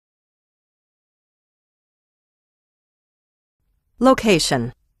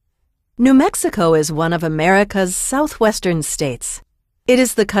Location. New Mexico is one of America's southwestern states. It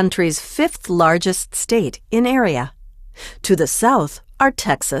is the country's fifth largest state in area. To the south are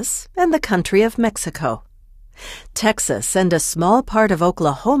Texas and the country of Mexico. Texas and a small part of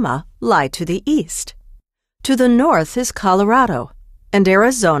Oklahoma lie to the east. To the north is Colorado, and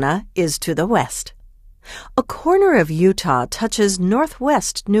Arizona is to the west. A corner of Utah touches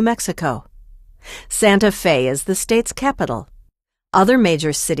northwest New Mexico. Santa Fe is the state's capital. Other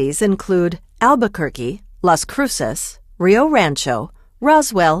major cities include Albuquerque, Las Cruces, Rio Rancho,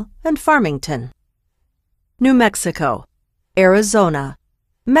 Roswell, and Farmington. New Mexico, Arizona,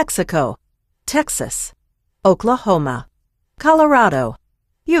 Mexico, Texas, Oklahoma, Colorado,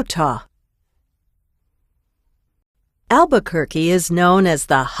 Utah. Albuquerque is known as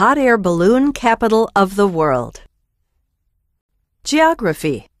the hot air balloon capital of the world.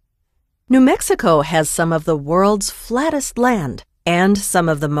 Geography. New Mexico has some of the world's flattest land and some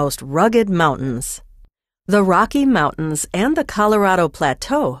of the most rugged mountains. The Rocky Mountains and the Colorado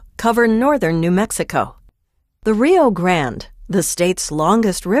Plateau cover northern New Mexico. The Rio Grande, the state's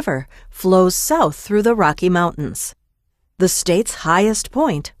longest river, flows south through the Rocky Mountains. The state's highest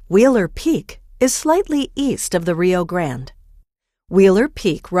point, Wheeler Peak, is slightly east of the Rio Grande. Wheeler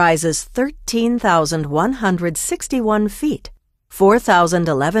Peak rises 13,161 feet,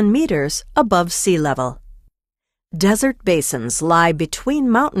 4,011 meters above sea level. Desert basins lie between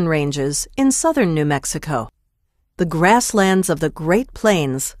mountain ranges in southern New Mexico. The grasslands of the Great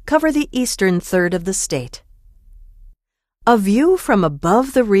Plains cover the eastern third of the state. A view from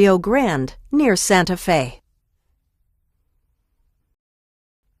above the Rio Grande near Santa Fe.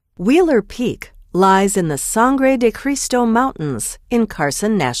 Wheeler Peak lies in the Sangre de Cristo Mountains in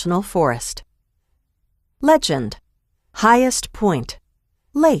Carson National Forest. Legend. Highest point.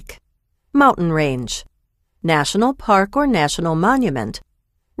 Lake. Mountain range. National park or national monument.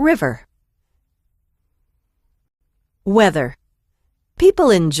 River. Weather.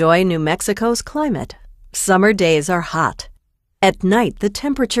 People enjoy New Mexico's climate. Summer days are hot. At night, the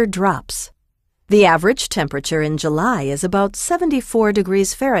temperature drops. The average temperature in July is about 74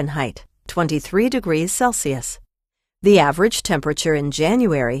 degrees Fahrenheit, 23 degrees Celsius. The average temperature in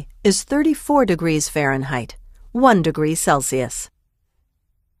January is 34 degrees Fahrenheit, 1 degree Celsius.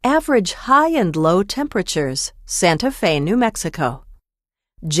 Average high and low temperatures, Santa Fe, New Mexico.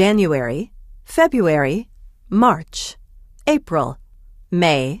 January, February, March, April,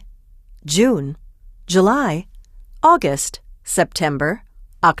 May, June, July, August, September,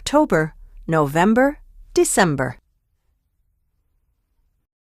 October, November, December.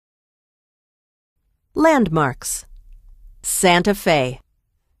 Landmarks. Santa Fe.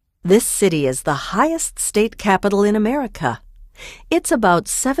 This city is the highest state capital in America. It's about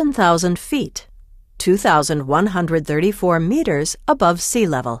 7,000 feet, 2,134 meters above sea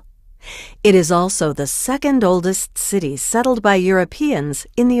level. It is also the second oldest city settled by Europeans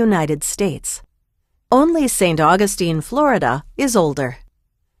in the United States. Only St. Augustine, Florida, is older.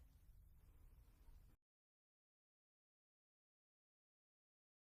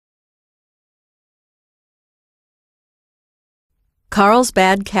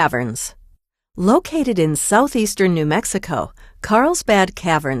 Carlsbad Caverns. Located in southeastern New Mexico, Carlsbad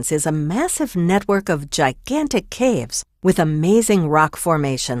Caverns is a massive network of gigantic caves with amazing rock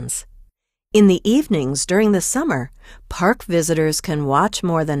formations. In the evenings during the summer, park visitors can watch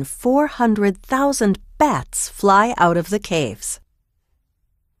more than 400,000 bats fly out of the caves.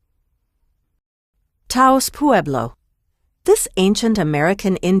 Taos Pueblo. This ancient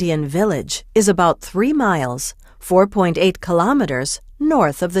American Indian village is about 3 miles, 4.8 kilometers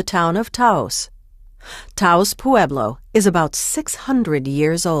north of the town of Taos. Taos Pueblo is about 600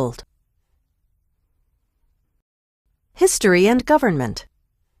 years old. History and government.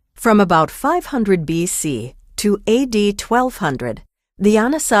 From about 500 BC to AD 1200, the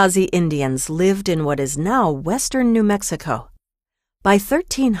Anasazi Indians lived in what is now western New Mexico. By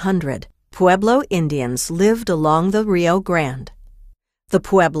 1300, Pueblo Indians lived along the Rio Grande. The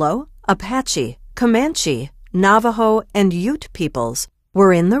Pueblo, Apache, Comanche, Navajo, and Ute peoples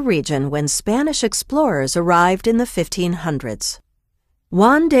were in the region when Spanish explorers arrived in the 1500s.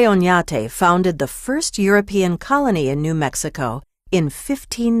 Juan de Oñate founded the first European colony in New Mexico in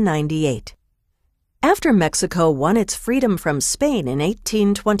 1598. After Mexico won its freedom from Spain in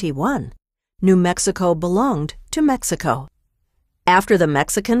 1821, New Mexico belonged to Mexico. After the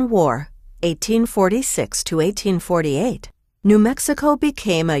Mexican War, 1846 to 1848, New Mexico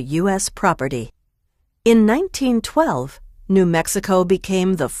became a U.S. property. In 1912, New Mexico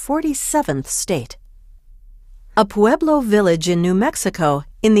became the 47th state. A Pueblo village in New Mexico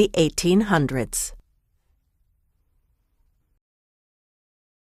in the 1800s.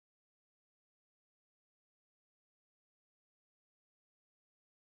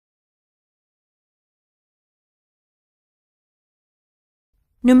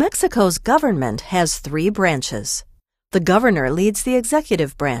 New Mexico's government has 3 branches. The governor leads the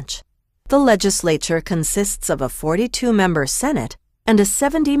executive branch. The legislature consists of a 42-member Senate and a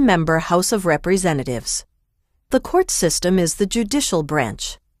 70-member House of Representatives. The court system is the judicial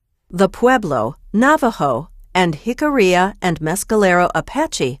branch. The Pueblo, Navajo, and Jicarilla and Mescalero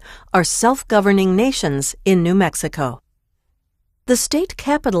Apache are self-governing nations in New Mexico. The state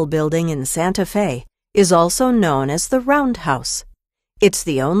capitol building in Santa Fe is also known as the Round House. It's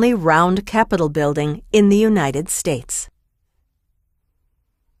the only round capitol building in the United States.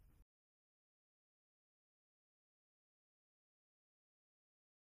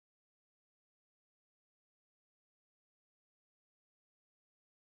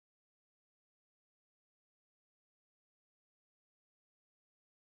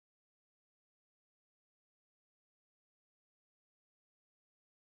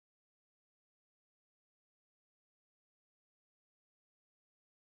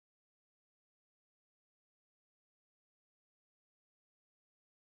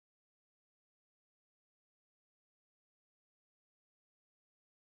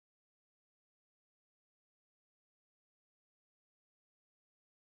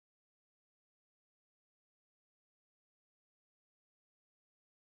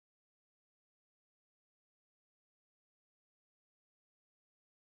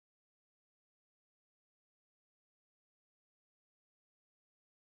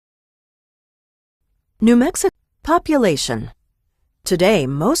 New Mexico population. Today,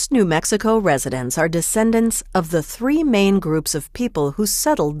 most New Mexico residents are descendants of the 3 main groups of people who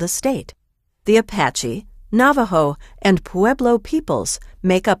settled the state. The Apache, Navajo, and Pueblo peoples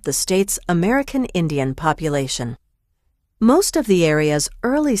make up the state's American Indian population. Most of the area's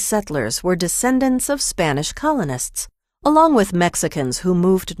early settlers were descendants of Spanish colonists, along with Mexicans who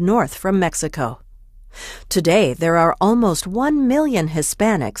moved north from Mexico. Today, there are almost 1 million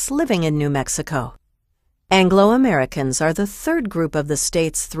Hispanics living in New Mexico. Anglo-Americans are the 3rd group of the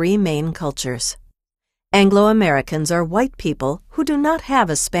state's 3 main cultures. Anglo-Americans are white people who do not have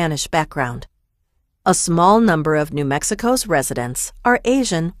a Spanish background. A small number of New Mexico's residents are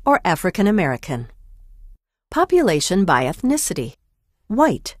Asian or African American. Population by ethnicity.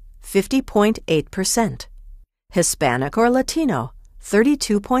 White, 50.8%. Hispanic or Latino,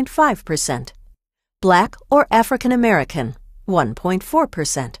 32.5%. Black or African American,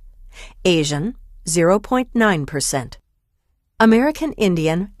 1.4%. Asian, 0.9%. American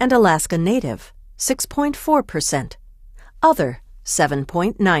Indian and Alaska Native, 6.4%. Other,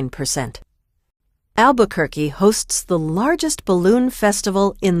 7.9%. Albuquerque hosts the largest balloon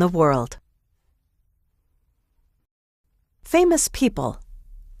festival in the world. Famous people.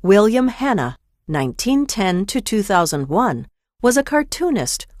 William Hanna, 1910 to 2001, was a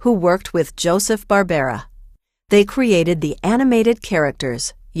cartoonist who worked with Joseph Barbera. They created the animated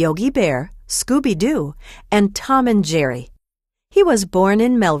characters Yogi Bear, Scooby-Doo, and Tom and Jerry. He was born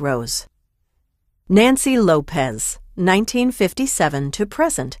in Melrose. Nancy Lopez, 1957 to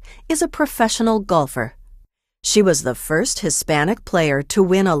present, is a professional golfer. She was the first Hispanic player to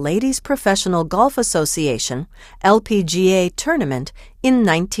win a Ladies Professional Golf Association (LPGA) tournament in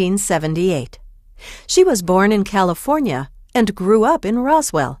 1978. She was born in California and grew up in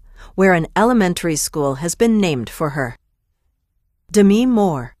Roswell, where an elementary school has been named for her. Demi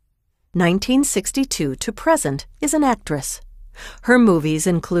Moore, 1962 to present, is an actress. Her movies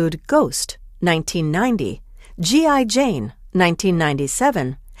include Ghost, 1990, G.I. Jane,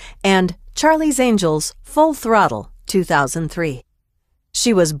 1997, and Charlie's Angels Full Throttle, 2003.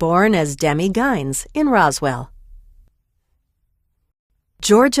 She was born as Demi Gines in Roswell.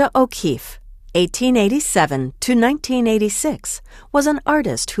 Georgia O'Keeffe, 1887 to 1986, was an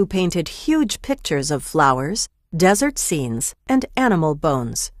artist who painted huge pictures of flowers, desert scenes, and animal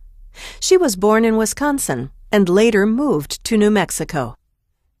bones. She was born in Wisconsin and later moved to New Mexico.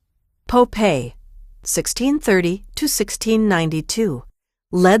 Popeye, 1630 to 1692,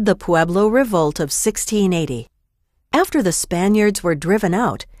 led the Pueblo Revolt of 1680. After the Spaniards were driven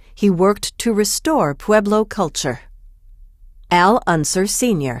out, he worked to restore Pueblo culture. Al Unser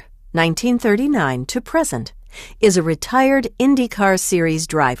Sr., 1939 to present, is a retired IndyCar Series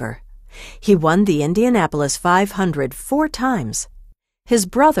driver. He won the Indianapolis 500 4 times. His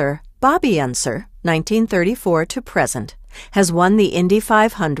brother, Bobby Unser, 1934 to present, has won the Indy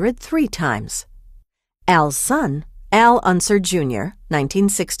 500 3 times. Al's son, Al Unser Jr.,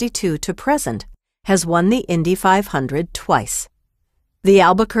 1962 to present, has won the Indy 500 twice. The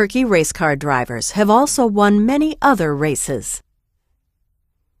Albuquerque race car drivers have also won many other races.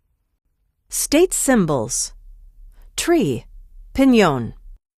 State symbols. Tree, piñón.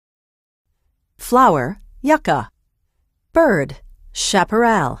 Flower, yucca. Bird,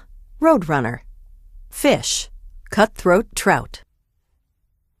 chaparral, roadrunner. Fish, cutthroat trout.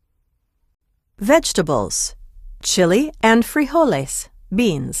 Vegetables, chili and frijoles,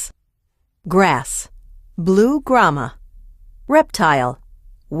 beans. Grass, blue grama. Reptile,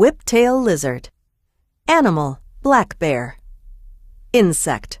 whiptail lizard. Animal, black bear.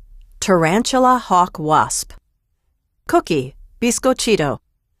 Insect, tarantula hawk wasp. Cookie, bizcochito.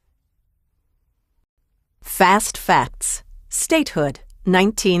 Fast facts. Statehood,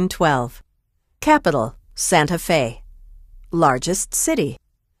 1912. Capital, Santa Fe. Largest city,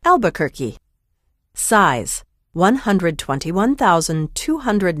 Albuquerque. Size,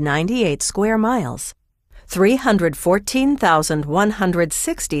 121,298 square miles.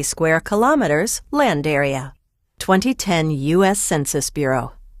 314,160 square kilometers land area. 2010 U.S. Census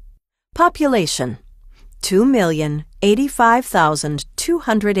Bureau. Population,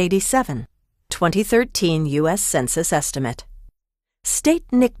 2,085,287. 2013 U.S. Census estimate. State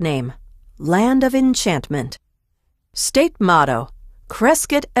nickname, Land of Enchantment. State motto,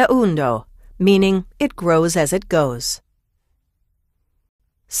 Crescit eundo, meaning it grows as it goes.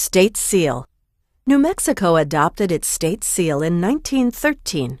 State seal. New Mexico adopted its state seal in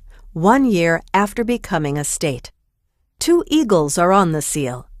 1913, 1 year after becoming a state. 2 eagles are on the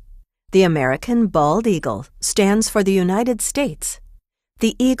seal. The American bald eagle stands for the United States.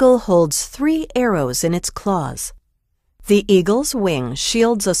 The eagle holds 3 arrows in its claws. The eagle's wing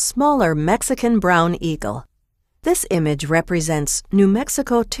shields a smaller Mexican brown eagle. This image represents New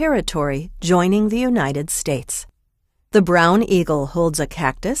Mexico territory joining the United States. The brown eagle holds a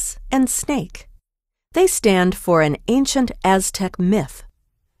cactus and snake. They stand for an ancient Aztec myth.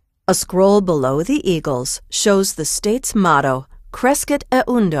 A scroll below the eagles shows the state's motto, Crescit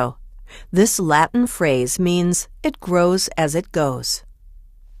eundo. This Latin phrase means it grows as it goes.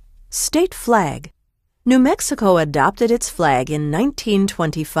 State flag. New Mexico adopted its flag in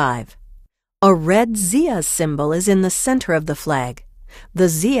 1925. A red Zia symbol is in the center of the flag. The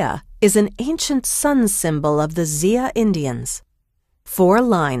Zia is an ancient sun symbol of the Zia Indians. 4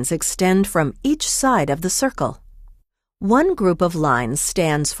 lines extend from each side of the circle. One group of lines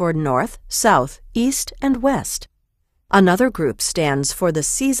stands for north, south, east, and west. Another group stands for the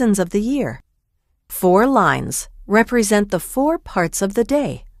seasons of the year. 4 lines represent the 4 parts of the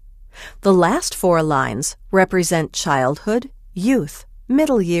day. The last 4 lines represent childhood, youth,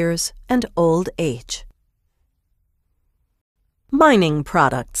 middle years, and old age. Mining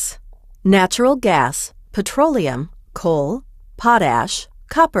products. Natural gas, petroleum, coal, potash,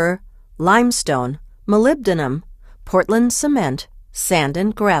 copper, limestone, molybdenum, Portland cement, sand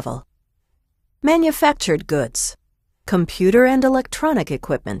and gravel. Manufactured goods. Computer and electronic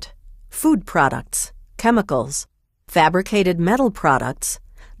equipment, food products, chemicals, fabricated metal products,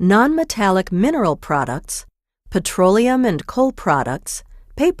 non-metallic mineral products, petroleum and coal products,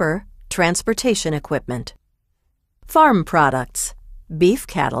 paper, transportation equipment. Farm products, beef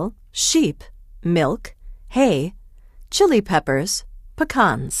cattle, sheep, milk, hay, chili peppers,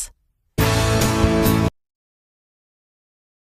 pecans.